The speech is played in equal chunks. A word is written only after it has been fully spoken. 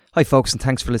Hi folks, and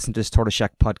thanks for listening to this Tortoise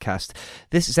Shack podcast.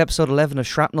 This is episode 11 of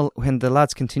Shrapnel, when the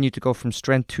lads continue to go from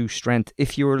strength to strength.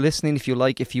 If you're listening, if you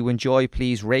like, if you enjoy,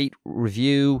 please rate,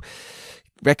 review,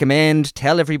 recommend,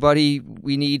 tell everybody.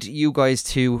 We need you guys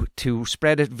to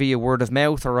spread it via word of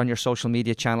mouth or on your social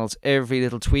media channels. Every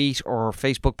little tweet or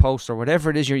Facebook post or whatever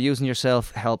it is you're using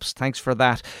yourself helps. Thanks for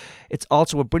that. It's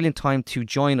also a brilliant time to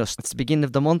join us. It's the beginning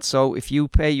of the month, so if you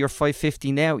pay your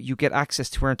 $5.50 now, you get access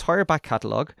to our entire back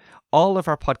catalogue, all of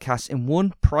our podcasts in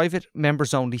one private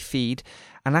members-only feed,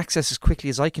 and access as quickly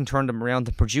as I can turn them around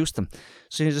and produce them.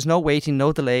 So there's no waiting,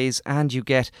 no delays, and you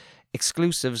get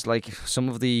exclusives like some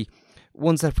of the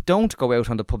ones that don't go out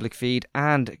on the public feed,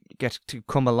 and get to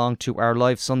come along to our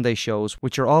live Sunday shows,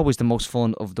 which are always the most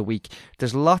fun of the week.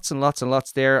 There's lots and lots and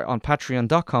lots there on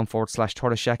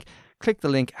patreon.com/Tortoise Shack. Click the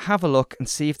link, have a look, and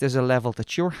see if there's a level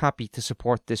that you're happy to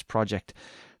support this project.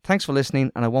 Thanks for listening,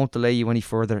 and I won't delay you any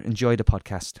further. Enjoy the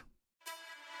podcast.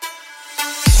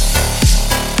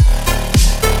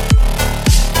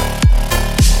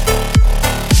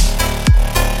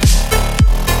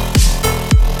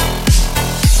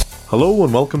 Hello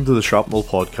and welcome to the Shrapnel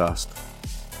podcast.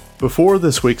 Before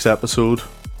this week's episode,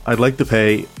 I'd like to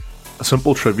pay a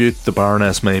simple tribute to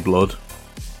Baroness May Blood.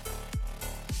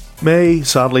 May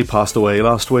sadly passed away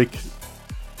last week,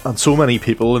 and so many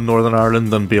people in Northern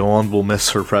Ireland and beyond will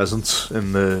miss her presence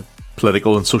in the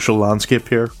political and social landscape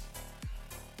here.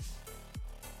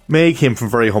 May came from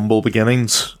very humble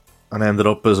beginnings and ended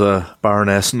up as a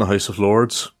baroness in the House of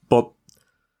Lords, but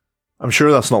I'm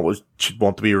sure that's not what she'd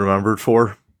want to be remembered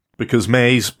for, because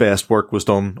May's best work was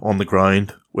done on the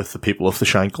ground with the people of the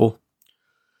Shankill.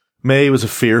 May was a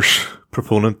fierce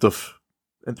proponent of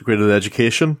integrated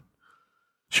education.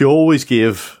 She always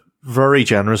gave very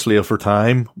generously of her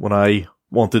time when I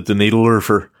wanted to needle her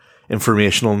for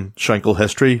information on Shankill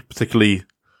history, particularly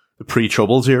the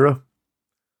pre-Troubles era.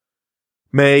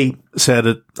 May said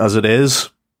it as it is,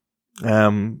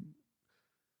 and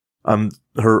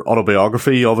her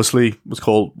autobiography obviously was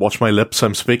called Watch My Lips,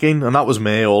 I'm Speaking, and that was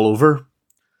May all over.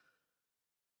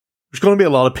 There's going to be a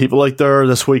lot of people out there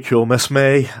this week who'll miss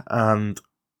May, and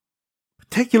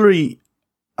particularly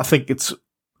I think it's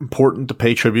important to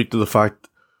pay tribute to the fact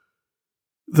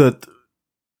that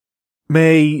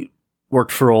May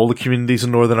worked for all the communities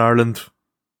in Northern Ireland,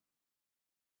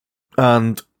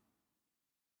 and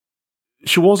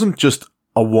she wasn't just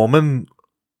a woman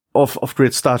of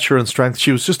great stature and strength.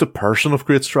 She was just a person of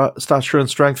great stature and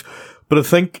strength. But I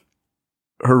think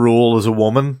her role as a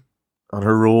woman and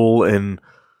her role in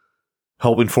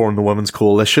helping form the Women's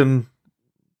Coalition,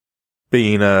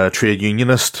 being a trade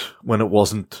unionist when it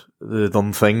wasn't the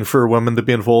done thing for women to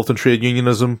be involved in trade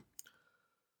unionism,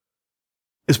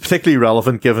 is particularly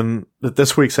relevant given that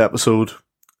this week's episode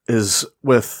is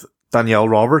with Danielle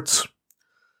Roberts.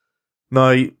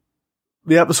 Now,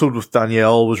 the episode with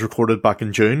Danielle was recorded back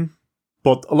in June,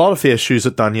 but a lot of the issues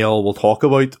that Danielle will talk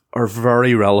about are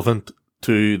very relevant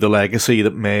to the legacy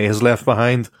that May has left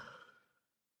behind.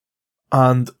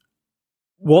 And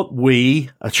what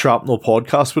we at Shrapnel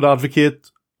Podcast would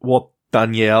advocate, what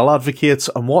Danielle advocates,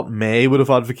 and what May would have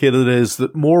advocated is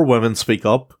that more women speak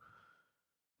up.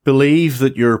 Believe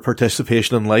that your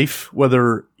participation in life,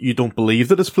 whether you don't believe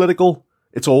that it's political,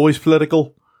 it's always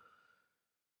political.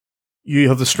 You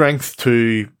have the strength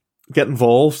to get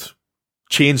involved,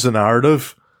 change the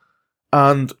narrative,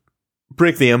 and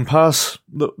break the impasse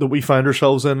that we find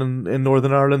ourselves in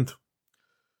Northern Ireland.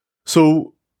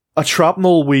 So, at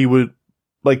Shrapnel, we would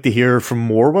like to hear from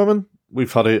more women.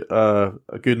 We've had a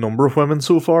good number of women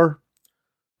so far.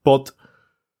 But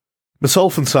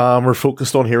myself and Sam are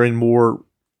focused on hearing more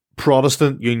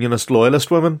Protestant, Unionist,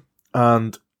 Loyalist women.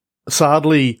 And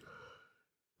sadly,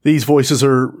 these voices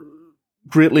are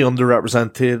greatly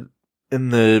underrepresented in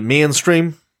the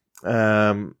mainstream,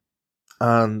 and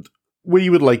we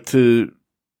would like to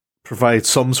provide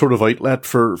some sort of outlet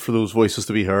for those voices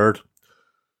to be heard.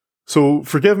 So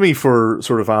forgive me for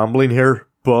sort of ambling here,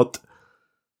 but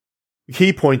the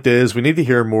key point is we need to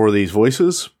hear more of these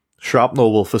voices.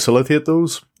 Shrapnel will facilitate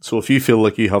those. So if you feel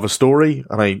like you have a story,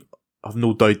 and I have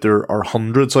no doubt there are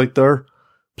hundreds out there,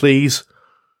 please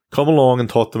come along and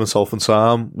talk to myself and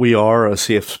Sam. We are a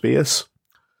safe space.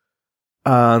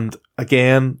 And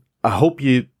again, I hope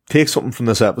you take something from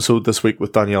this episode this week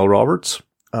with Danielle Roberts.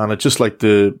 And I'd just like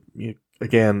to,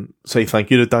 again, say thank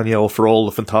you to Danielle for all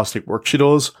the fantastic work she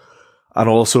does. And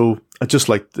also, I'd just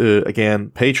like to,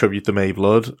 again, pay tribute to May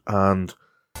Blood and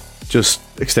just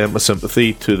extend my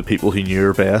sympathy to the people who knew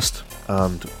her best.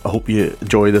 And I hope you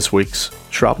enjoy this week's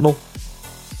Shrapnel.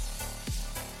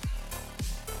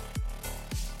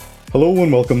 Hello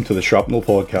and welcome to the Shrapnel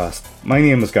podcast. My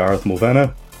name is Gareth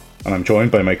Mulvena. and I'm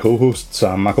joined by my co-host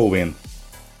Sam McElwain.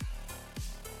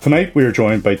 Tonight we are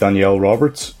joined by Danielle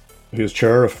Roberts, who is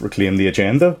chair of Reclaim the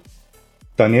Agenda.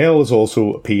 Danielle is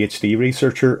also a PhD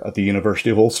researcher at the University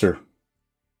of Ulster.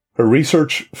 Her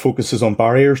research focuses on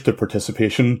barriers to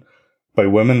participation by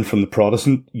women from the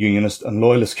Protestant, Unionist and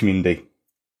Loyalist community.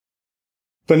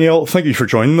 Danielle, thank you for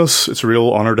joining us. It's a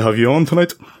real honour to have you on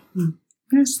tonight.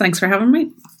 Yes, thanks for having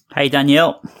me. Hi,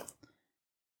 Danielle.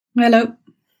 Hello.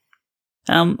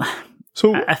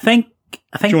 So I think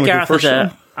Gareth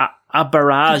has a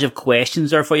barrage of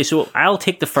questions there for you. So I'll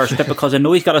take the first bit because I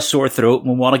know he's got a sore throat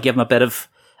and we want to give him a bit of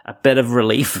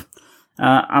relief.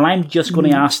 And I'm just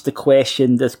going to ask the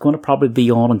question that's going to probably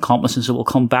be all encompassing. So we'll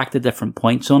come back to different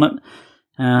points on it.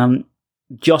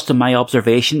 Just in my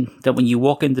observation that when you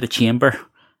walk into the chamber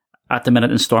at the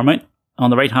minute in Stormont,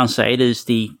 on the right hand side is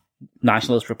the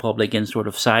Nationalist Republican sort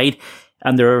of side,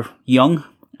 and they're young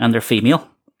and they're female.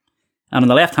 And on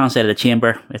the left hand side of the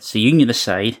chamber, it's the Unionist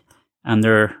side, and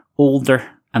they're older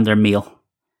and they're male.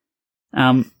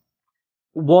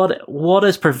 What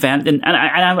is preventing, and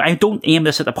I don't aim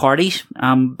this at the parties,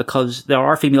 because there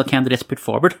are female candidates put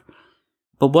forward,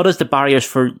 but what is the barriers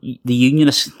for the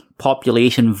Unionist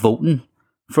population voting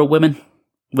for women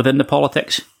within the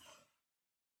politics?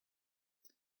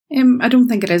 I don't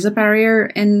think it is a barrier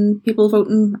in people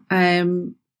voting.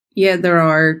 Yeah, there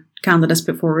are candidates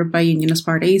put forward by Unionist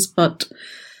parties, but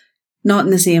not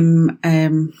in the same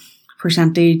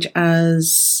percentage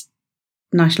as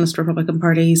Nationalist Republican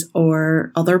parties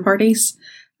or other parties.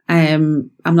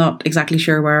 I'm not exactly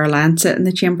sure where Alliance sit in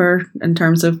the chamber in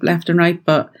terms of left and right,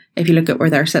 but if you look at where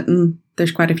they're sitting,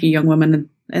 there's quite a few young women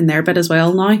in their bit as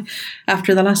well now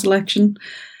after the last election.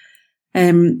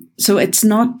 So it's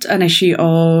not an issue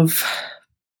of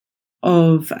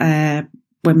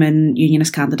women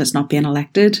Unionist candidates not being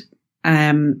elected.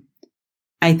 I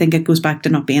think it goes back to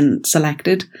not being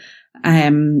selected.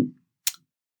 Now,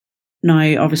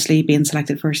 obviously, being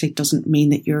selected for a seat doesn't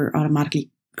mean that you're automatically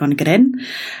going to get in.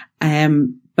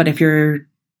 But if you're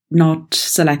not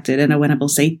selected in a winnable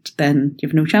seat, then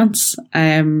you've no chance.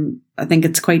 I think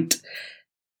it's quite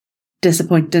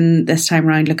disappointing this time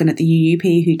around looking at the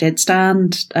UUP, who did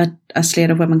stand at a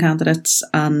slate of women candidates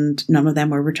and none of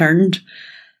them were returned.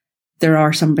 There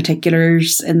are some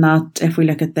particulars in that. If we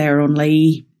look at their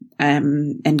only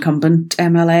incumbent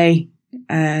MLA,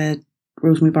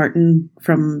 Rosemary Barton,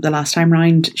 from the last time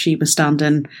round, she was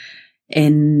standing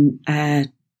in a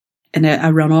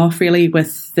runoff really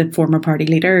with the former party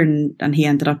leader, and he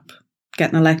ended up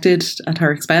getting elected at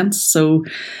her expense. So,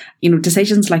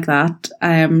 decisions like that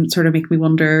sort of make me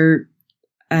wonder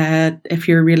if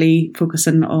you're really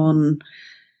focusing on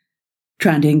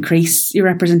trying to increase your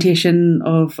representation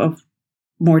of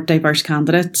more diverse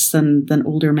candidates than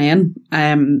older men,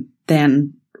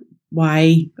 then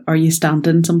why are you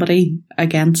standing somebody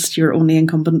against your only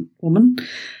incumbent woman?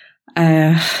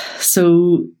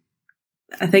 So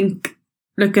I think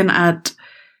looking at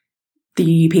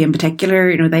the UP in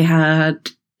particular, they had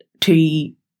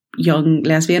 2 young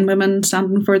lesbian women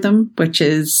standing for them, which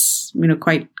is,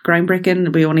 quite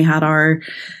groundbreaking. We only had our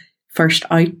first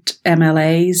out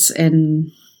MLAs in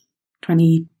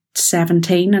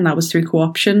 2017, and that was through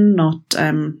co-option, not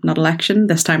election.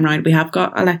 This time round, we have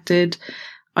got elected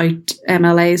out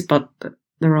MLAs, but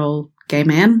they're all gay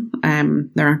men.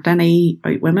 There aren't any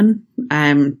out women.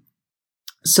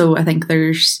 So I think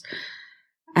there's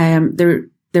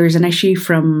an issue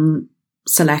from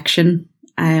selection,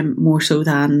 more so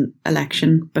than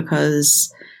election,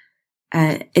 because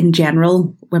in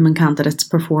general, women candidates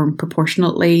perform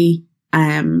proportionately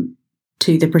to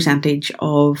the percentage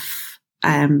of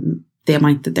the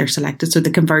amount that they're selected. So the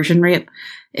conversion rate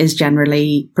is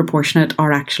generally proportionate,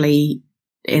 or actually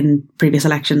in previous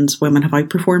elections, women have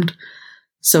outperformed.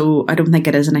 So I don't think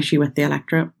it is an issue with the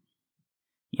electorate.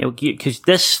 Yeah, because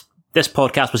this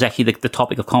podcast was actually the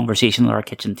topic of conversation at our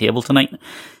kitchen table tonight.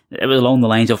 It was along the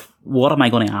lines of, what am I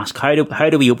going to ask? How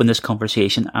do we open this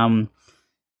conversation? And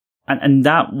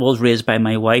that was raised by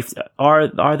my wife. Are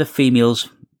the females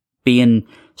being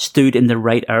stood in the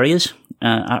right areas?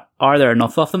 Are there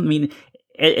enough of them? I mean,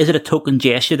 is it a token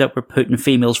gesture that we're putting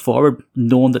females forward,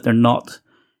 knowing that they're not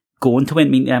going to win? I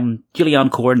mean,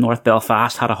 Julianne Core in North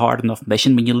Belfast had a hard enough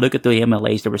mission. When you look at the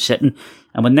MLAs that were sitting,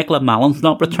 and when Nicola Mallon's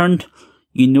not returned,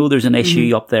 there's an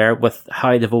issue up there with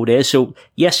how the vote is. So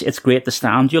yes, it's great to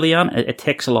stand, Julianne. It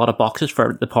ticks a lot of boxes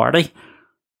for the party.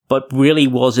 But really,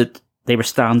 was it they were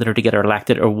standing her to get her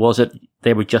elected, or was it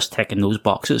they were just ticking those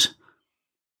boxes?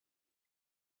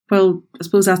 Well, I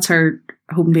suppose that's her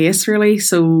home base, really.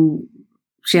 So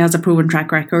she has a proven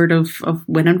track record of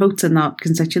winning votes in that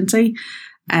constituency.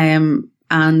 And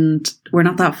and we're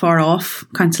not that far off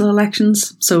council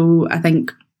elections. So I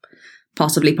think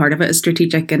possibly part of it is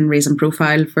strategic and raising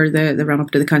profile for the run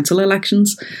up to the council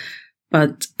elections.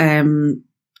 But I'm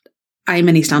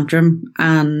in East Antrim,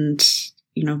 and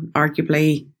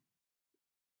arguably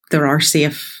there are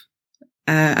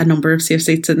a number of safe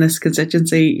seats in this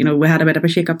constituency. We had a bit of a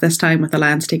shake up this time with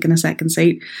Alliance taking a second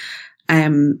seat,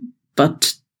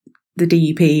 but the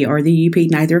DUP or the UP,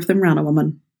 neither of them ran a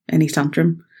woman in East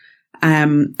Antrim.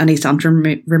 And East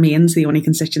Antrim remains the only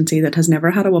constituency that has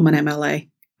never had a woman MLA.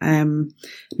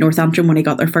 North Antrim only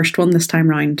got their first one this time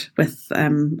round with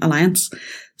Alliance.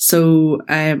 So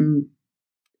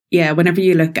whenever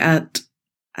you look at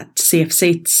safe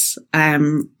seats,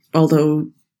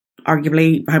 although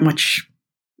arguably how much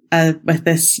with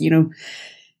this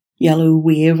yellow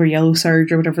wave or yellow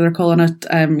surge or whatever they're calling it,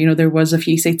 there was a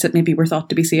few seats that maybe were thought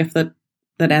to be safe that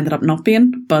ended up not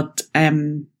being, but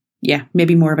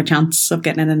maybe more of a chance of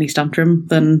getting in East Antrim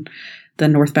than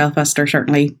North Belfast or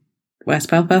certainly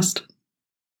West Belfast.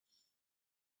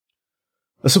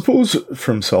 I suppose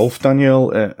for himself,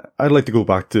 Danielle, I'd like to go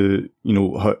back to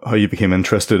how you became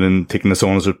interested in taking this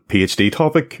on as a PhD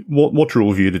topic. What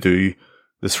drove you to do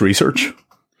this research?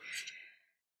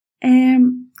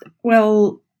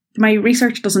 Well, my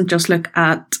research doesn't just look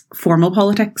at formal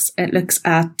politics; it looks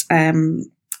at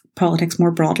politics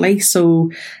more broadly.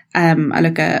 So, I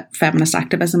look at feminist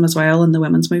activism as well and the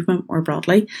women's movement more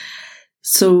broadly.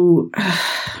 So,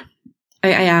 I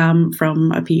am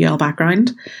from a PUL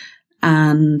background,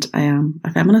 and I am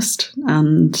a feminist.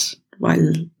 And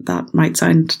while that might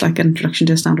sound like an introduction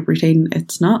to a stand-up routine,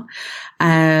 it's not.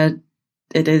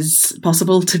 It is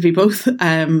possible to be both.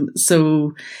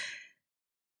 So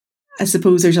I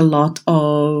suppose there's a lot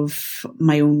of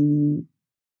my own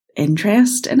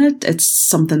interest in it. It's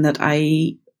something that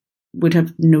I would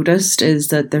have noticed is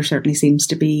that there certainly seems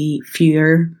to be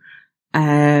fewer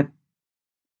PUL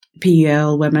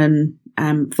women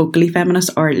vocally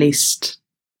feminist, or at least,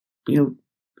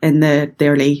 in the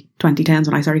early 2010s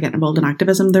when I started getting involved in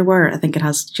activism, there were. I think it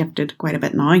has shifted quite a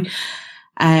bit now.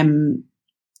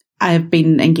 I've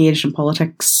been engaged in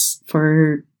politics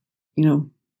for,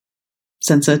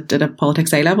 since I did a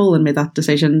politics A level and made that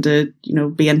decision to,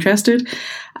 be interested,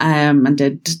 and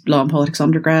did law and politics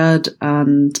undergrad.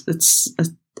 And it's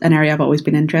an area I've always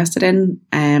been interested in.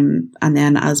 And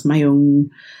then as my own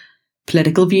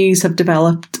political views have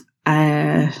developed,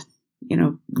 there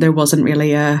wasn't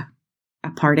really a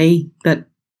party that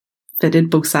fitted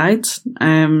both sides.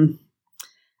 And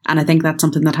I think that's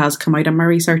something that has come out in my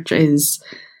research is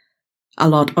a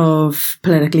lot of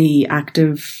politically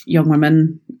active young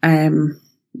women, in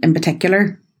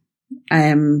particular.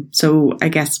 So I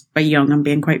guess by young, I'm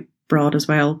being quite broad as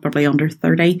well, probably under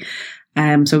 30.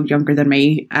 So younger than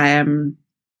me,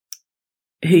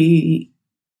 who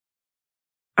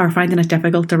are finding it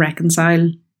difficult to reconcile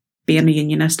being a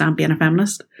unionist and being a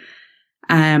feminist,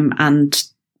 and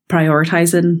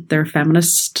prioritising their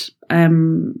feminist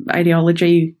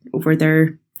ideology over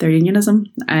their unionism.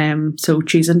 So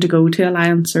choosing to go to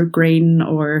Alliance or Green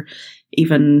or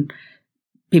even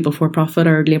People for Profit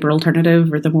or Labour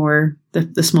Alternative or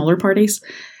the smaller parties.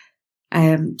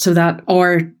 So that,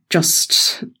 or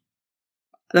just,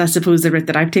 I suppose the route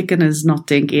that I've taken is not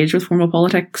to engage with formal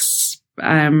politics.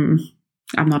 I'm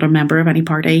not a member of any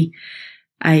party.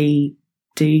 I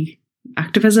do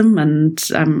activism, and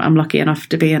I'm lucky enough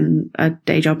to be in a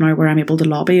day job now where I'm able to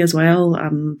lobby as well.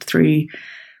 And through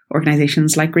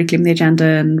organisations like Reclaim the Agenda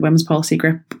and Women's Policy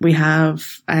Group, we have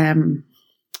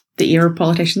the ear of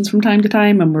politicians from time to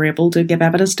time, and we're able to give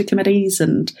evidence to committees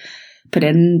and put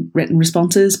in written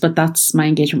responses. But that's my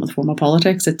engagement with formal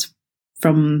politics. It's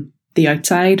from the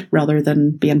outside rather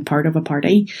than being part of a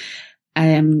party.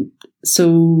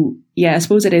 So yeah, I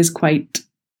suppose it is quite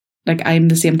like I'm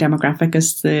the same demographic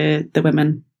as the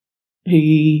women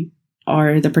who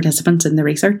are the participants in the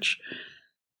research.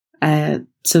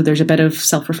 So there's a bit of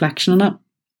self-reflection on it.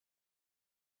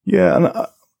 Yeah, and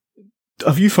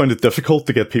have you found it difficult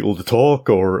to get people to talk,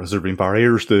 or has there been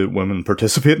barriers to women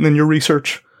participating in your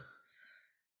research?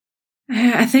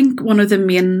 I think one of the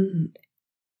main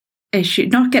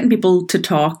issues, not getting people to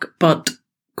talk, but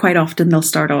quite often they'll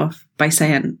start off by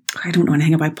saying, I don't know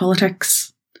anything about politics.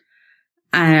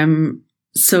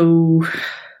 So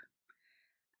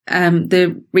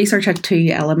the research had two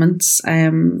elements.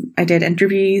 I did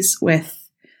interviews with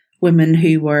women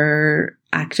who were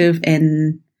active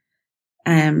in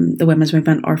the women's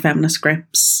movement or feminist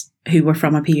groups who were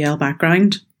from a PUL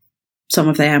background. Some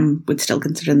of them would still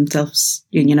consider themselves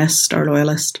unionist or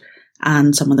loyalist,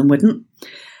 and some of them wouldn't.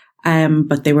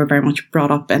 But they were very much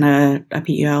brought up in a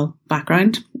PUL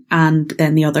background. And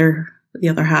then the other The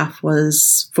other half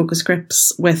was focus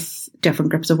groups with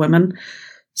different groups of women.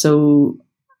 So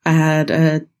I had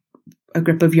a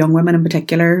group of young women in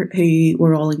particular who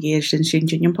were all engaged in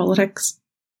student union politics.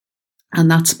 And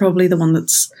that's probably the one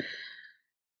that's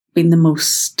been the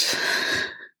most,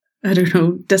 I don't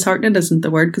know, disheartening isn't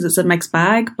the word because it's a mixed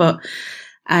bag, but,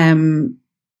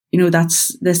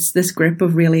 that's this group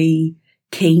of really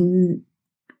keen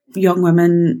young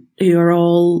women who are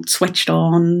all switched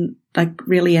on, like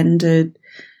really into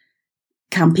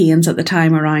campaigns at the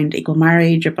time around equal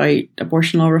marriage, about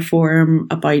abortion law reform,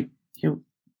 about,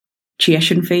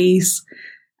 tuition fees,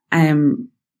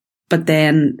 but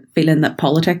then feeling that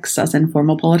politics, as in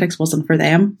formal politics, wasn't for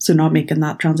them, so not making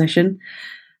that transition.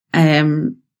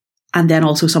 And then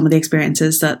also some of the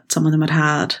experiences that some of them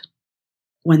had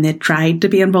when they tried to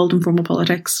be involved in formal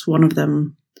politics. One of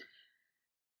them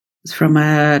was from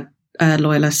a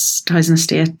loyalist housing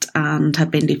estate and had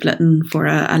been deflating for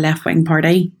a left-wing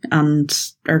party, and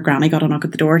her granny got a knock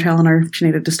at the door telling her she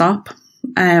needed to stop.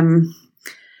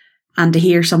 And to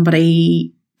hear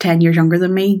somebody 10 years younger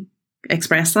than me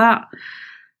express that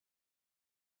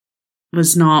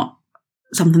was not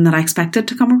something that I expected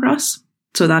to come across.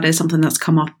 So that is something that's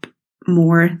come up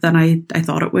more than I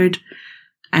thought it would.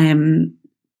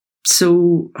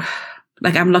 So,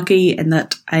 like, I'm lucky in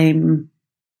that I'm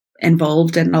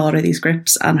involved in a lot of these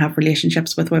groups and have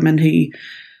relationships with women who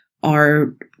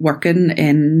are working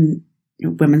in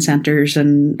women's centres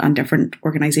and different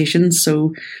organisations.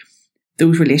 So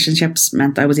those relationships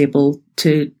meant I was able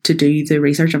to do the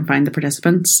research and find the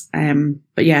participants.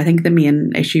 But yeah, I think the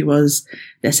main issue was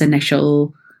this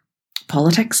initial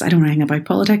politics. I don't know anything about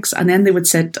politics. And then they would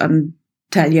sit and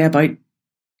tell you about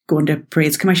going to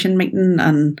Parades Commission meeting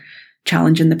and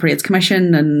challenging the Parades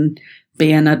Commission and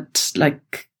being at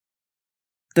like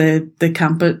the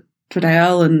camp at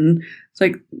Fidel, and it's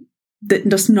like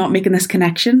just not making this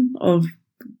connection of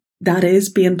that is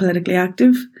being politically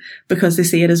active because they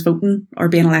see it as voting or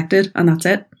being elected, and that's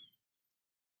it.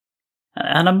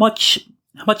 And how much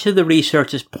of the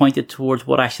research is pointed towards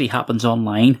what actually happens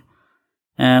online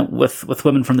with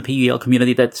women from the PUL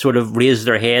community that sort of raise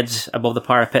their heads above the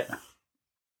parapet?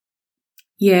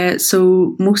 Yeah,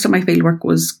 so most of my fieldwork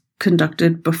was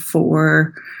conducted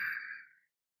before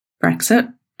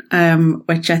Brexit,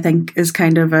 which I think is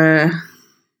kind of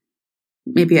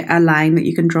maybe a line that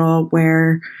you can draw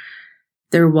where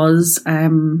there was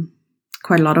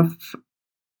quite a lot of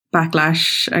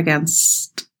backlash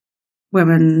against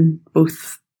women,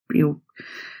 both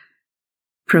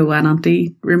pro and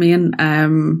anti Remain,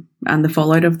 and the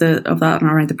fallout of that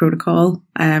and around the protocol.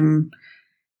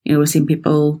 We've seen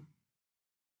people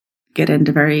get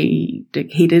into very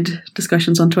heated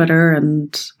discussions on Twitter,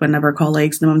 and whenever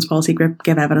colleagues in the Women's Policy Group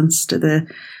give evidence to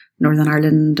the Northern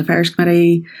Ireland Affairs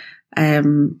Committee,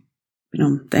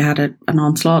 they had an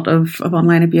onslaught of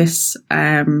online abuse.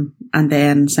 And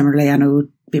then similarly, I know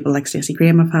people like Stacey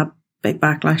Graham have had big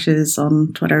backlashes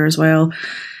on Twitter as well.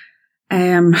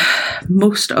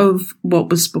 Most of what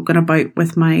was spoken about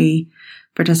with my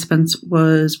participants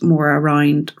was more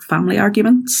around family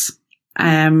arguments,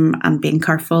 and being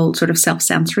careful, sort of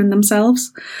self-censoring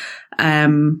themselves.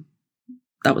 That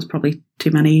was probably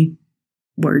too many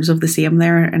words of the same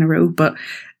there in a row, but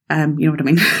you know what I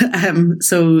mean?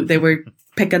 So they were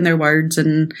picking their words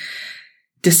and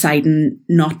deciding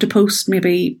not to post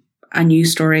maybe a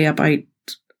news story about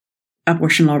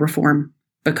abortion law reform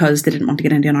because they didn't want to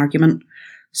get into an argument.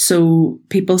 So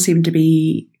people seemed to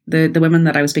be, the women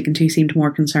that I was speaking to seemed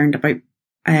more concerned about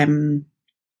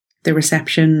the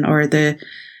reception or the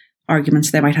arguments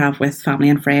they might have with family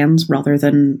and friends rather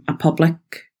than a public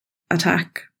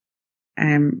attack.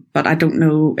 But I don't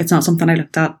know, it's not something I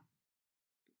looked at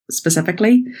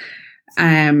specifically.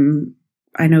 I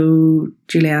know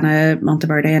Juliana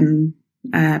Monteverde and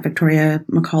Victoria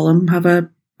McCollum have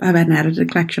an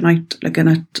edited collection out looking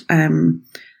at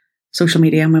social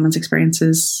media and women's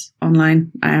experiences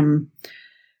online,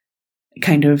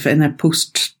 kind of in the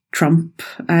post-Trump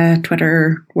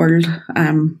Twitter world.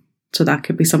 So that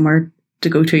could be somewhere to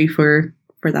go to for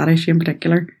that issue in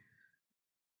particular.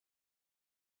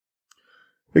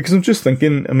 Because I'm just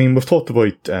thinking, I mean, we've talked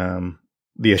about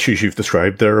the issues you've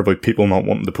described there about people not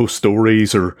wanting to post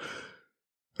stories or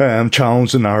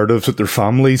challenge the narratives that their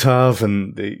families have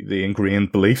and the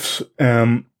ingrained beliefs.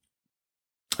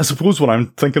 I suppose what I'm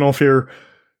thinking of here,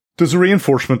 does the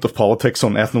reinforcement of politics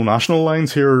on ethno-national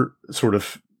lines here sort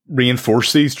of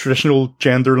reinforce these traditional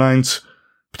gender lines,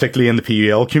 particularly in the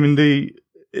PUL community?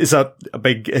 Is that a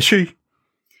big issue?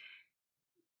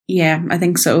 Yeah, I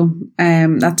think so.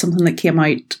 That's something that came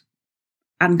out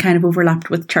and kind of overlapped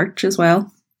with church as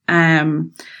well.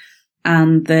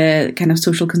 and the kind of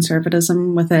social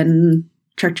conservatism within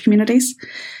church communities.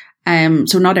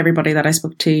 So not everybody that I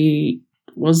spoke to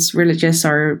was religious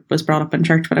or was brought up in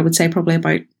church, but I would say probably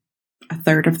about a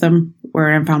third of them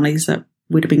were in families that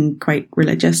would have been quite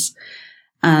religious.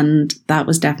 And that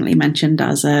was definitely mentioned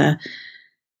as a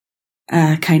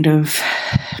kind of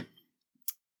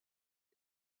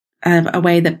a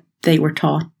way that they were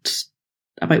taught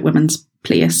about women's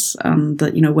place, and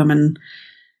that, you know, women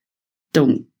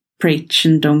don't preach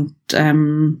and don't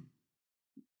do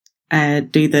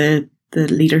the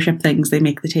leadership things. They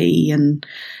make the tea and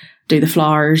do the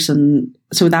flowers, and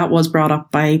so that was brought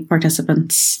up by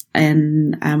participants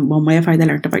in one way of how they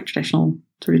learned about traditional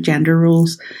sort of gender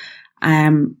roles.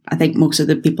 I think most of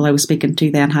the people I was speaking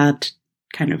to then had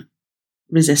kind of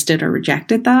resisted or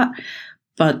rejected that,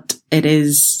 but it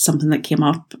is something that came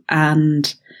up.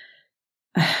 And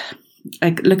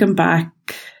like, looking back,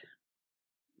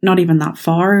 not even that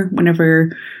far,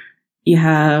 whenever you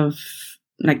have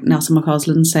like Nelson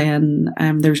McCausland saying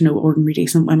there's no ordinary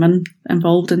decent women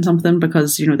involved in something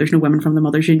because, you know, there's no women from the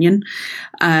Mothers Union.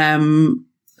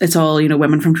 It's all, you know,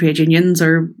 women from trade unions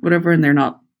or whatever, and they're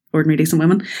not ordinary decent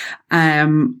women.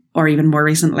 Or even more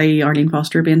recently, Arlene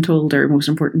Foster being told her most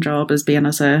important job is being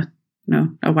as a, you know,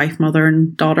 a wife, mother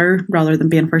and daughter rather than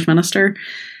being First Minister.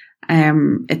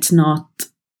 It's not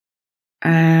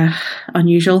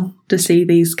unusual to see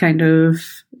these kind of,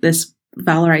 this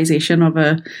valorization of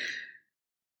a,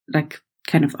 like,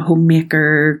 kind of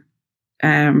homemaker,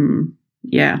 that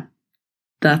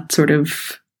sort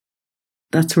of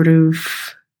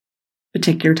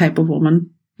particular type of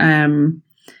woman.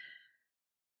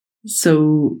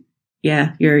 So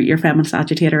yeah, your feminist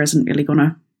agitator isn't really going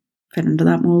to fit into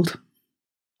that mold.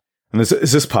 And is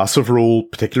this passive role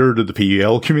particular to the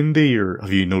PUL community, or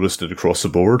have you noticed it across the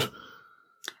board?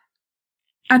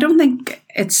 I don't think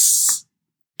it's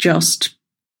just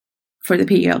for the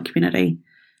PUL community.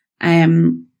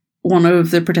 One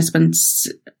of the participants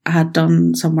had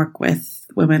done some work with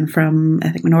women from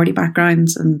ethnic minority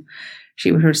backgrounds, and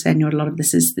she was saying, you know, a lot of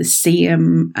this is the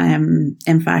same.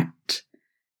 In fact,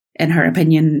 in her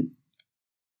opinion,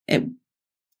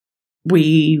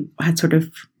 we had sort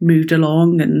of moved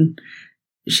along, and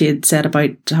she had said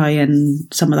about how in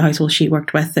some of the households she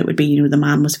worked with, it would be, you know, the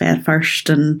man was fed first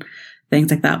and things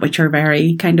like that, which are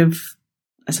very kind of,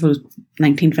 I suppose,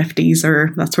 1950s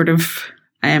or that sort of.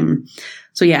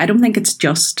 So yeah, I don't think it's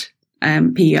just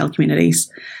PUL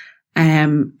communities,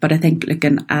 but I think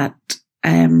looking at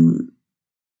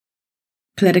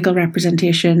political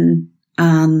representation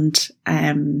and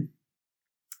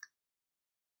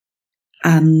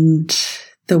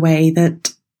the way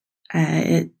that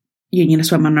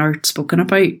unionist women are spoken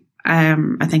about,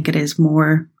 I think it is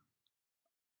more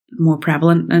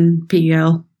prevalent in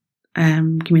PUL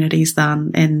communities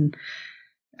than in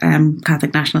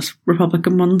Catholic Nationalist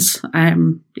Republican ones.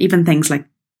 Even things like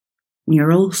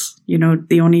murals, you know,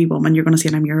 the only woman you're going to see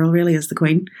in a mural really is the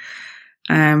Queen.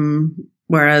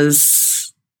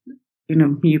 Whereas, you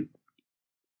know, you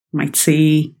might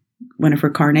see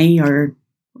Winifred Carney or,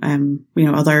 you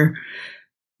know, other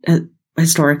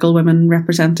historical women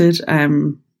represented,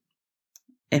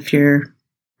 if you're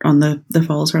on the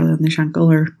Falls rather than the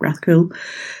Shankill or Rathcoole.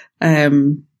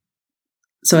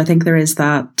 So I think there is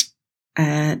that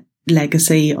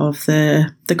legacy of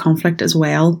the conflict as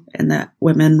well, in that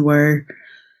women were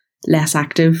less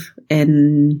active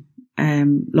in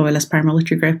loyalist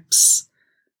paramilitary groups,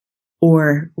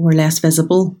 or were less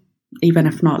visible, even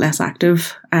if not less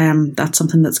active. That's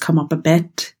something that's come up a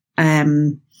bit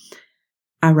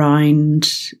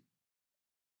around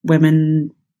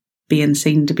women being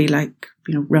seen to be like,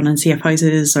 you know, running safe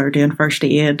houses or doing first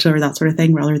aid or that sort of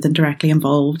thing, rather than directly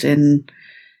involved in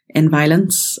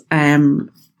violence.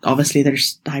 Obviously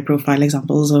there's high profile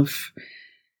examples of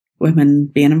women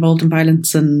being involved in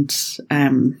violence, and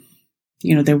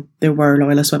you know, there were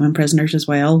loyalist women prisoners as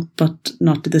well, but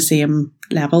not to the same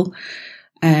level.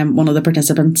 One of the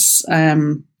participants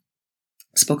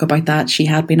spoke about that. She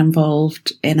had been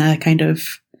involved in a kind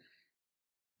of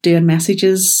doing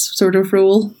messages sort of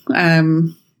role, I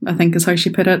think is how she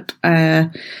put it.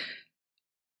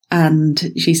 And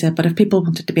she said, but if people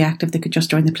wanted to be active, they could just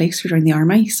join the police or join the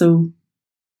army. So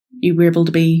you were able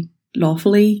to be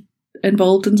lawfully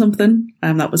involved in something.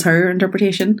 That was her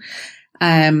interpretation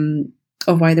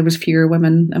of why there was fewer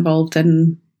women involved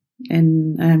in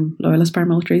loyalist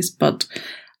paramilitaries. But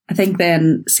I think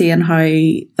then seeing how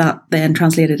that then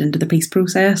translated into the peace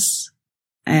process,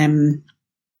 you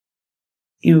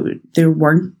know, there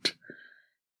weren't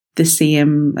the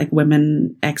same like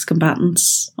women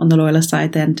ex-combatants on the loyalist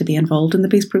side then to be involved in the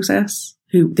peace process,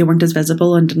 who they weren't as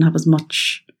visible and didn't have as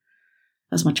much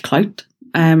as much clout.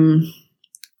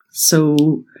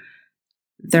 So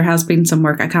there has been some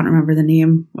work, I can't remember the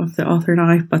name of the author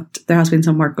now, but there has been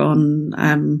some work on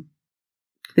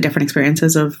the different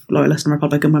experiences of Loyalist and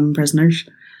Republican women prisoners,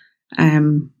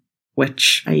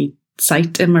 which I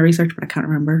cite in my research, but I can't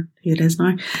remember who it is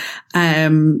now.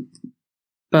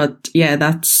 But yeah,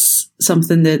 that's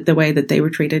something that the way that they were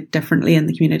treated differently in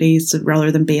the communities,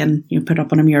 rather than being, put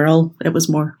up on a mural, it was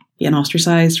more being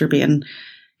ostracised or being,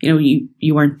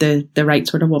 you weren't the right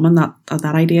sort of woman, that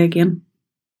idea again.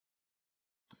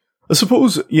 I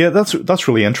suppose, yeah, that's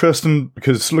really interesting,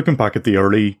 because looking back at the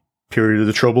early period of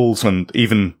the Troubles and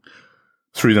even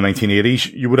through the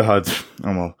 1980s, you would have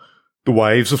had, the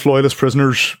wives of Loyalist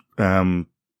prisoners, and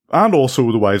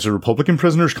also the wives of Republican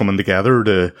prisoners coming together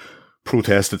to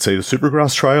protest at, say, the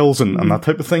Supergrass trials and that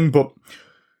type of thing. But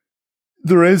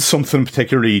there is something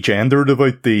particularly gendered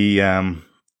about the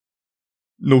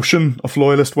notion of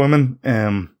Loyalist women.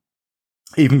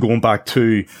 Even going back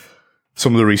to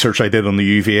some of the research I did on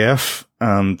the UVF,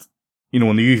 and, in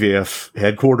the UVF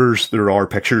headquarters, there are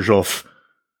pictures of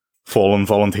fallen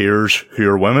volunteers who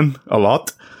are women, a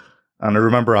lot. And I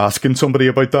remember asking somebody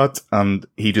about that, and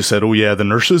he just said, "Oh yeah, the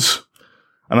nurses."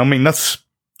 And I mean, that's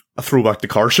a throwback to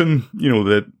Carson,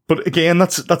 but again,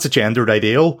 that's a gendered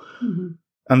ideal. Mm-hmm.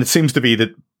 And it seems to be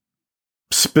that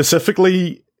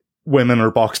specifically women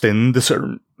are boxed into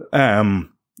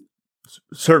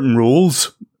certain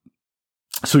roles.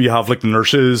 So you have like the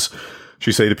nurses,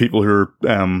 you say the people who are,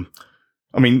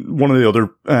 one of the other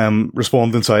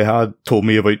respondents I had told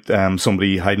me about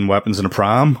somebody hiding weapons in a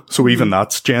pram. So even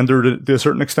that's gendered to a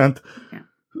certain extent. Yeah.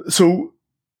 So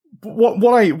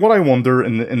what I wonder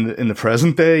in the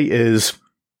present day is,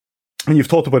 and you've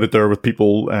talked about it there with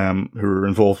people who are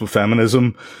involved with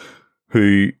feminism,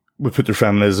 who would put their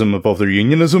feminism above their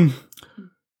unionism.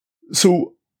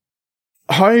 So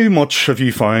how much have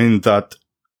you found that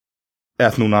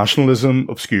ethno-nationalism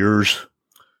obscures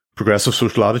progressive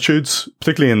social attitudes,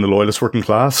 particularly in the Loyalist working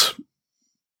class?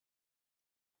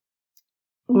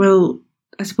 Well,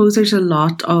 I suppose there's a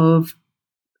lot of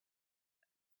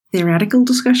theoretical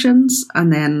discussions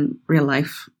and then real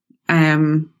life.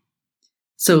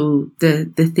 So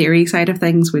the theory side of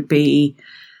things would be,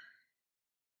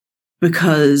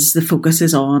 because the focus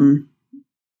is on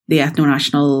the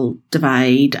ethno-national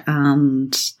divide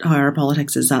and how our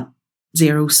politics is at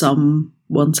zero sum,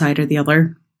 one side or the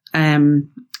other.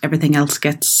 Everything else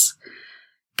gets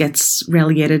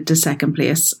relegated to second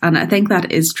place. And I think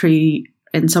that is true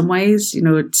in some ways.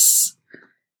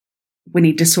 We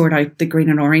need to sort out the green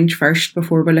and orange first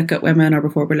before we look at women, or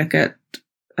before we look at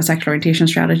a sexual orientation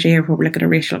strategy, or before we look at a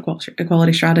racial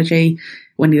equality strategy.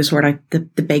 We need to sort out the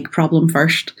big problem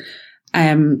first.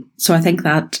 So I think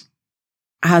that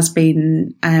has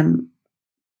been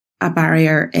a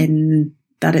barrier in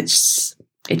that it's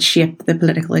shaped the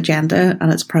political agenda,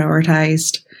 and it's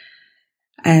prioritised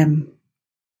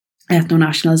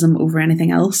ethno-nationalism over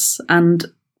anything else. And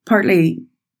partly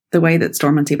the way that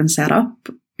Stormont's even set up,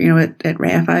 it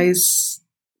reifies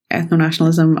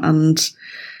ethno-nationalism, and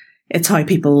it's how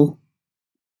people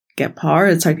get power,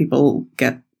 it's how people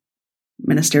get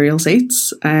ministerial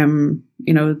seats, and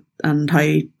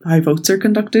how votes are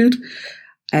conducted.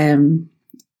 Then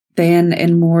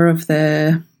in more of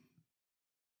the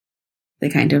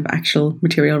kind of actual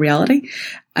material reality,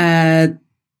 like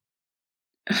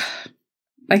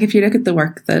if you look at the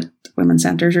work that women's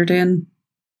centres are doing,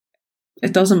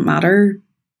 it doesn't matter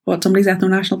what somebody's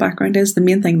ethno-national background is. The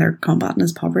main thing they're combating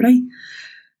is poverty.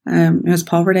 It's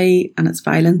poverty and it's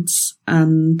violence,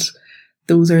 and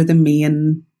those are the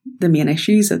main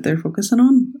issues that they're focusing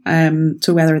on.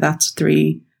 So whether that's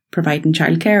through providing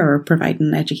childcare or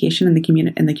providing education in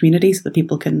the community so that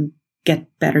people can get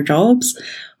better jobs,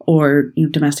 or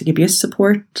domestic abuse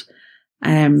support,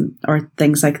 or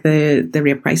things like the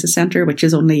Rape Crisis Centre, which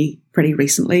is only pretty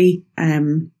recently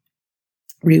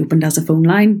reopened as a phone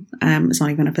line. It's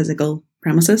not even a physical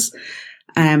premises.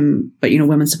 But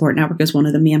Women's Support Network is one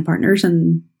of the main partners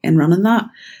in running that.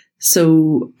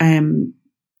 So I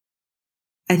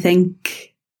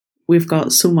think we've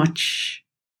got so much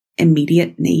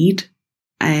immediate need,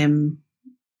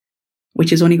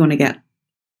 which is only going to get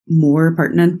more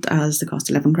pertinent as the cost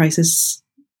of living crisis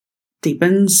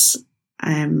deepens,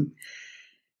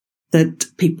 that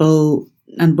people,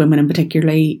 and women in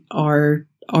particular, are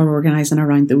organising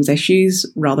around those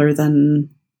issues rather than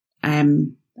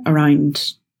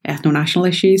around ethno-national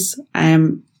issues.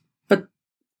 But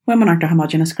women aren't a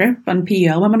homogenous group, and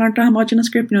PUL women aren't a homogenous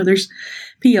group. There's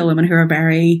PUL women who are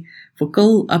very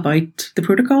vocal about the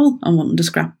protocol and wanting to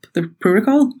scrap the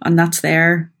protocol, and that's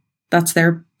their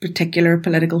particular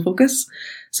political focus.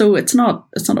 So it's not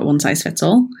a one size fits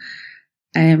all.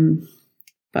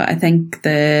 But I think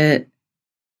the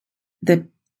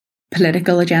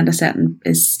political agenda setting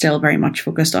is still very much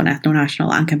focused on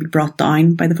ethno-national and can be brought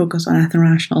down by the focus on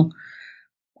ethno-national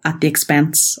at the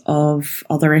expense of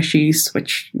other issues,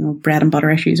 which, you know, bread and butter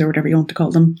issues or whatever you want to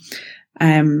call them,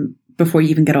 before you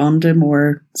even get on to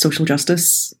more social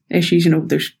justice issues. You know,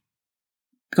 there's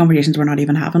conversations we're not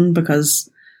even having because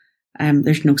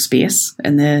there's no space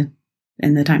in the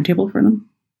timetable for them.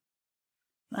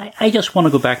 I just want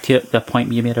to go back to the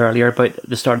point you made earlier about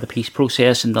the start of the peace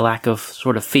process and the lack of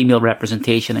sort of female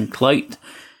representation and clout. I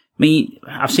mean,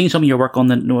 I've seen some of your work on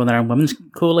the Northern Ireland Women's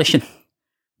Coalition.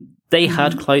 They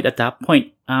had clout at that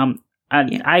point.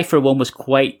 I, for one, was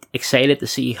quite excited to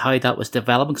see how that was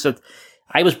developing. So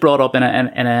I was brought up in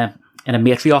a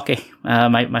matriarchy.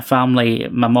 My family,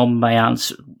 my mum, my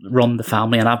aunts run the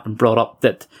family, and I've been brought up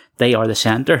that they are the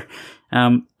centre.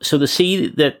 So to see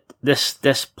that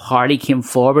this party came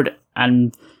forward,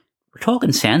 and we're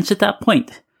talking sense at that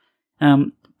point,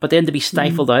 but then to be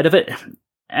stifled out of it,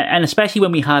 and especially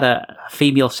when we had a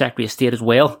female Secretary of State as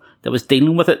well that was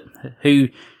dealing with it, who,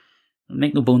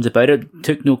 make no bones about it,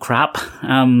 took no crap.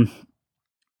 I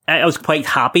was quite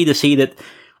happy to see that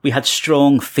we had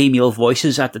strong female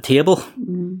voices at the table,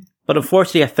 but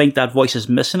unfortunately I think that voice is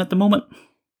missing at the moment.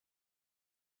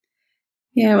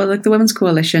 Yeah, well, like the Women's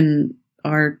Coalition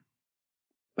are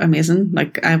amazing.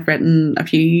 Like, I've written a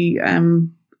few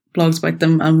blogs about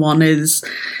them, and one is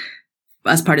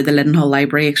as part of the Lidenhall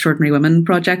Library Extraordinary Women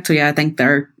project. So yeah, I think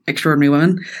they're extraordinary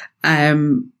women,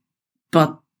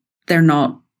 but they're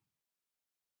not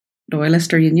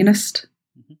loyalist or unionist.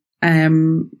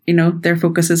 You know, their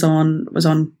focus was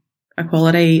on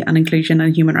equality and inclusion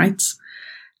and human rights.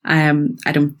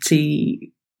 I don't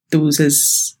see those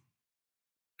as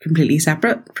completely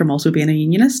separate from also being a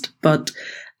unionist, but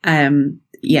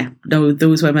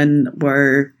those women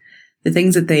were, the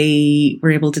things that they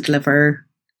were able to deliver,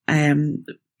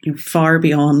 far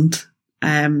beyond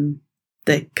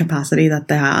the capacity that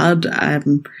they had.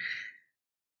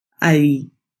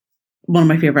 One of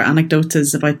my favourite anecdotes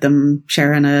is about them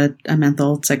sharing a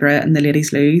menthol cigarette in the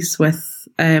ladies' loos with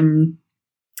the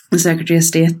Secretary of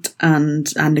State and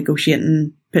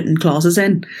negotiating, putting clauses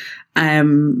in.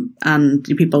 And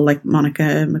people like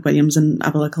Monica McWilliams and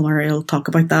Abela Kilmurray will talk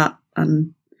about that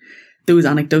and those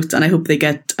anecdotes. And I hope they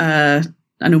get, I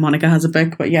know Monica has a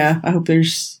book, but yeah, I hope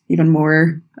there's even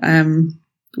more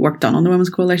work done on the Women's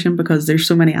Coalition, because there's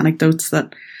so many anecdotes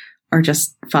that are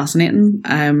just fascinating.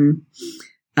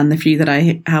 And the few that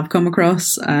I have come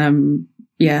across, about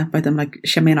them, like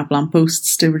shimmying up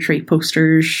lampposts to retrieve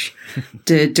posters,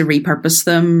 to repurpose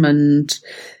them, and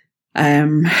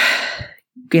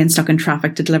getting stuck in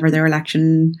traffic to deliver their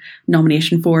election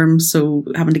nomination forms, so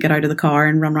having to get out of the car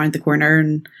and run around the corner,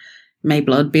 and May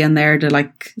Blood being there to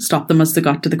like stop them as they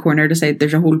got to the corner to say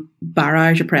there's a whole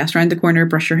barrage of press around the corner,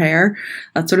 brush your hair,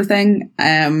 that sort of thing.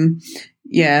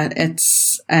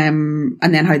 It's and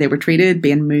then how they were treated,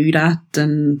 being mooed at,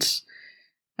 and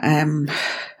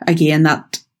again,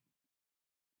 that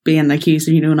being accused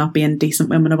of, not being decent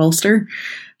women of Ulster.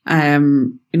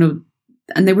 And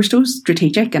they were so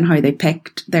strategic in how they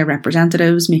picked their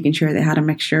representatives, making sure they had a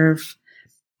mixture of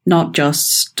not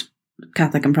just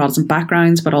Catholic and Protestant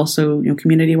backgrounds, but also,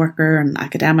 community worker and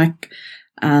academic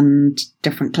and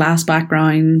different class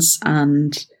backgrounds,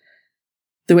 and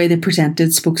the way they presented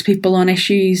spokespeople on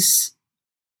issues,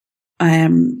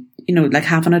 like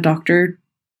having a doctor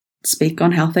speak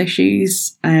on health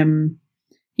issues.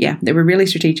 They were really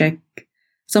strategic.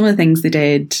 Some of the things they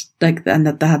did, and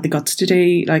that they had the guts to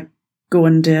do, like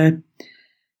going to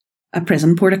a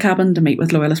prison porta-cabin to meet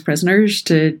with loyalist prisoners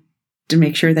to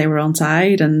make sure they were on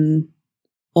side, and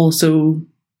also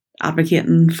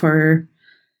advocating for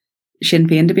Sinn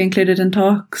Féin to be included in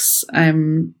talks.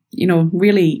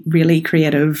 Really, really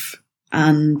creative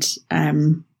and,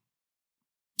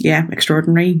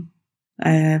 extraordinary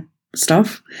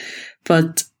stuff.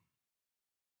 But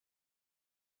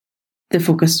their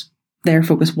focus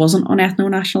wasn't on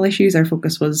ethno-national issues. Their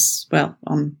focus was,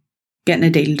 on getting a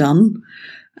deal done,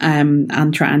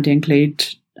 and trying to include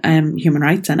human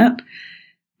rights in it.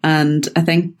 And I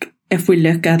think if we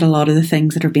look at a lot of the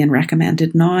things that are being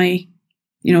recommended now,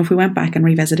 if we went back and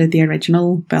revisited the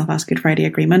original Belfast Good Friday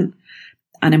Agreement,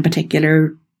 and in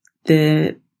particular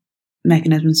the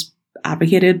mechanisms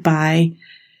advocated by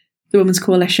the Women's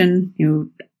Coalition,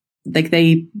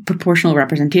 proportional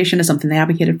representation is something they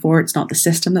advocated for. It's not the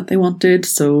system that they wanted,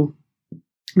 so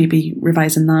maybe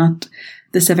revising that.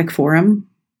 The Civic Forum,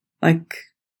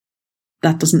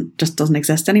 that doesn't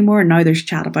exist anymore. Now there's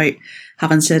chat about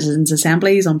having citizens'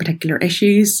 assemblies on particular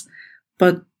issues,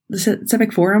 But the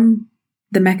Civic Forum,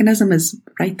 the mechanism is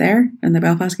right there in the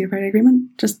Belfast Good Friday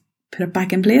Agreement. Just put it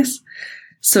back in place.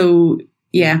 So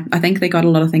yeah, I think they got a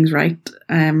lot of things right.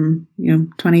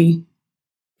 20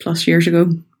 plus years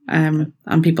ago, and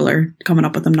people are coming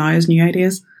up with them now as new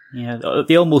ideas. Yeah,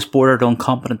 they almost bordered on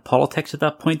competent politics at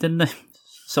that point, didn't they?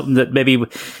 Something that maybe,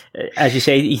 as you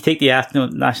say, you take the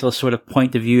nationalist sort of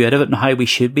point of view out of it and how we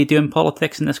should be doing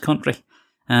politics in this country.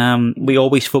 We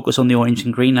always focus on the orange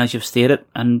and green, as you've stated,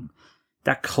 and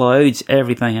that clouds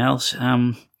everything else.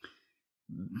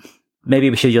 Maybe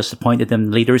we should have just appointed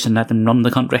them leaders and let them run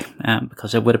the country,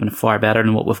 because it would have been far better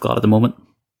than what we've got at the moment.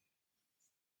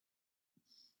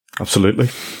 Absolutely.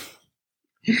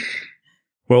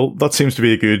 Well, that seems to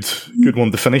be a good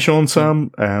one to finish on,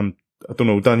 Sam. I don't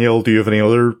know, Danielle, do you have any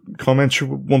other comments you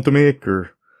want to make?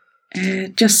 Or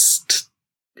just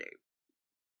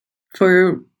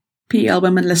for PL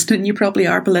women listening, you probably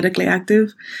are politically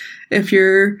active. If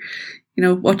you're,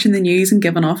 watching the news and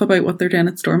giving off about what they're doing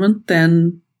at Stormont,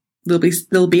 then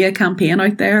there'll be a campaign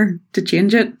out there to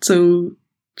change it. So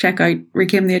check out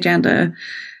Reclaim the Agenda.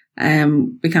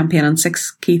 We campaign on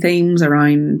 6 key themes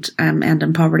around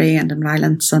ending poverty, ending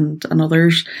violence, and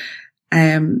others.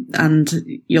 And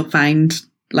you'll find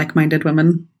like-minded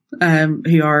women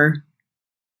who are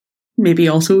maybe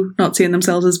also not seeing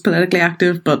themselves as politically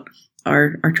active, but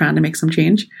are trying to make some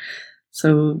change.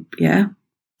 So yeah.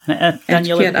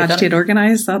 Agitate,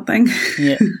 organise that thing.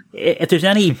 Yeah. If there's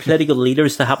any political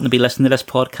leaders that happen to be listening to this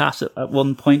podcast at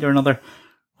one point or another,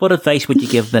 what advice would you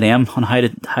give to them on how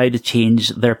to change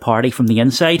their party from the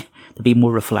inside to be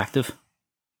more reflective?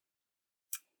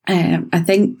 I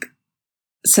think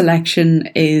selection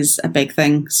is a big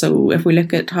thing. So if we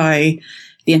look at how the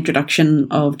introduction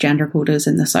of gender quotas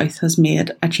in the South has made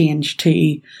a change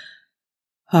to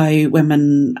how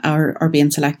women are being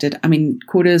selected. I mean,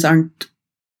 quotas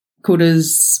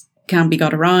can be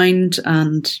got around,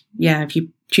 and yeah, if you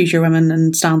choose your women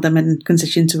and stand them in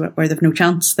constituencies where they've no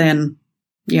chance, then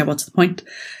yeah, what's the point?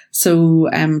 So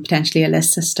potentially a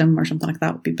list system or something like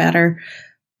that would be better.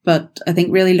 But I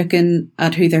think really looking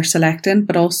at who they're selecting,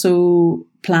 but also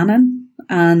planning,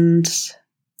 and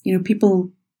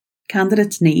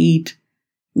candidates need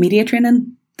media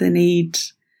training. They need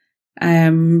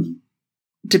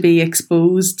to be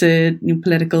exposed to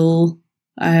political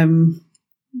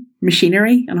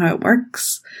machinery and how it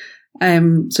works.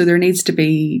 So there needs to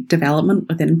be development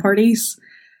within parties,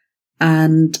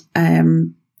 and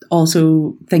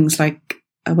also things like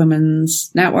a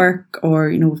women's network, or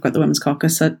we've got the Women's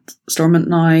Caucus at Stormont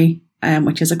now,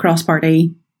 which is a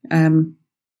cross-party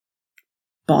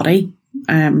body.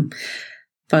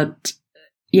 But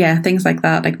yeah, things like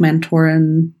that, like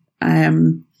mentoring.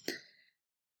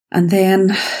 And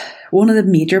then one of the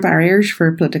major barriers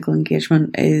for political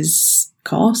engagement is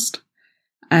cost,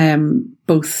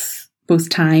 both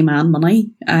time and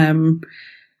money.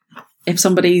 If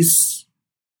somebody's,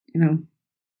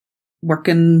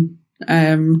 working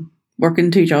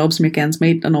 2 jobs, make ends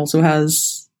meet, and also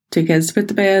has 2 kids to put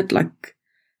to bed, like,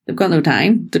 they've got no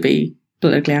time to be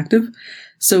politically active.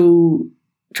 So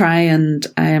try and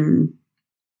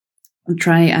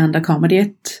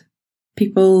accommodate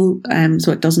people,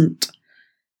 so it doesn't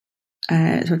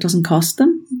cost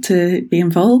them to be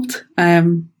involved.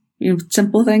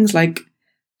 Simple things like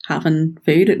having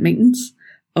food at meetings,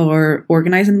 or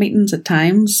organising meetings at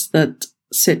times that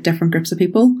suit different groups of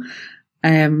people.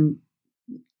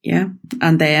 Yeah.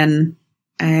 And then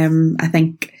I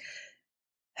think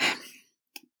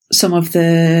some of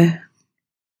the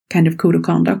kind of code of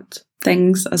conduct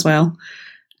things as well.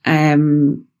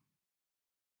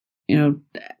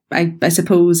 I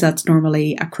suppose that's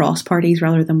normally across parties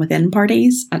rather than within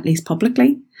parties, at least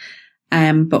publicly.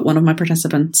 But one of my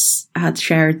participants had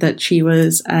shared that she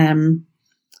was the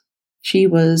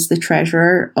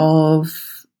treasurer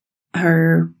of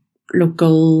her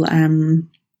local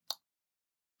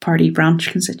party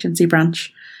branch, constituency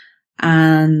branch,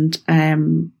 and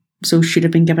so she'd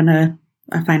have been given a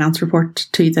finance report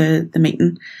to the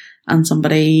meeting, and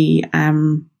somebody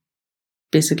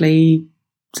basically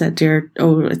said to her,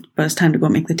 it's time to go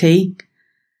and make the tea.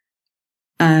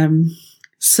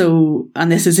 So, and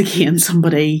this is again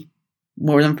somebody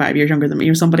more than 5 years younger than me,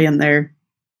 or somebody in their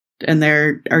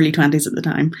early 20s at the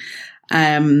time.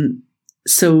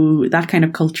 So that kind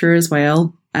of culture as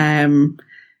well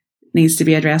needs to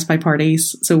be addressed by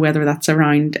parties. So whether that's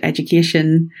around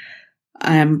education,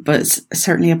 but it's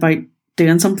certainly about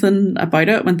doing something about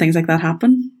it when things like that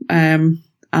happen. And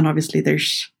obviously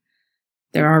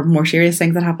there are more serious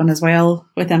things that happen as well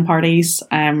within parties.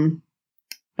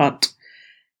 But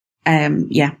I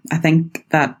think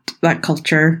that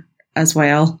culture as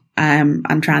well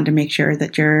and trying to make sure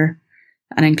that you're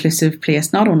an inclusive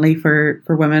place, not only for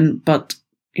women, but,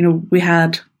 you know, we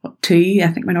had 2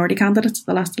 ethnic minority candidates at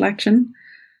the last election,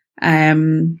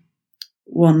 one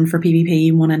for PVP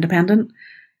and one independent.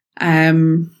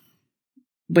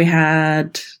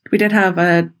 We did have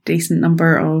a decent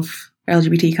number of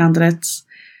LGBT candidates.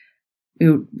 You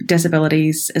know,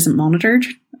 disabilities isn't monitored,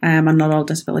 and not all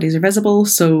disabilities are visible.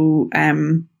 So,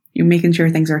 you're making sure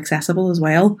things are accessible as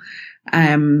well.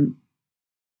 So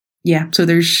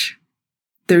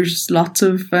there's lots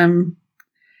of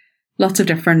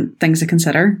different things to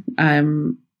consider.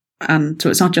 And so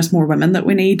it's not just more women that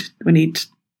we need. We need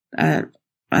an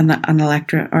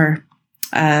electorate or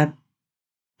a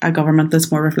government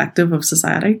that's more reflective of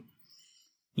society.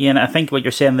 Yeah, and I think what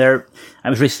you're saying there, I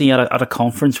was recently at a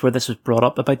conference where this was brought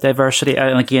up about diversity,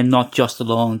 and again, not just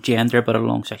along gender, but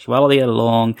along sexuality,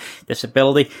 along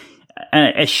disability.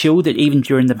 And it showed that even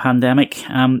during the pandemic,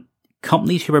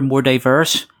 companies who were more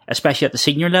diverse, especially at the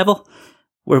senior level,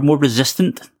 were more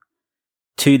resistant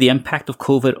to the impact of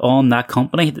COVID on that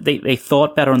company. They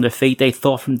thought better on their feet. They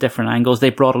thought from different angles. They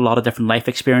brought a lot of different life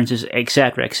experiences,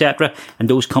 etc., etc. And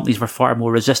those companies were far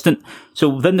more resistant. So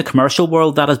within the commercial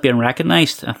world, that has been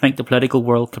recognised. I think the political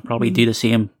world could probably do the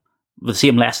same, with the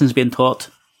same lessons being taught.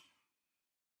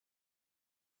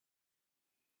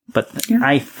 But yeah.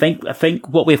 I think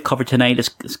what we've covered tonight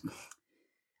is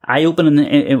eye-opening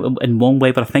in one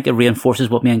way, but I think it reinforces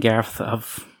what me and Gareth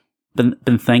have been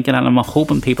thinking, and I'm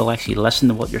hoping people actually listen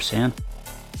to what you're saying.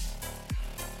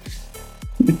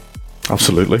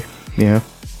 Absolutely, yeah.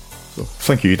 So,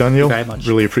 thank you, Danielle. Very much.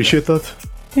 Really appreciate that.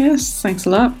 Yes, thanks a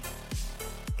lot.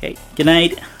 Okay, good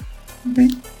night. Okay.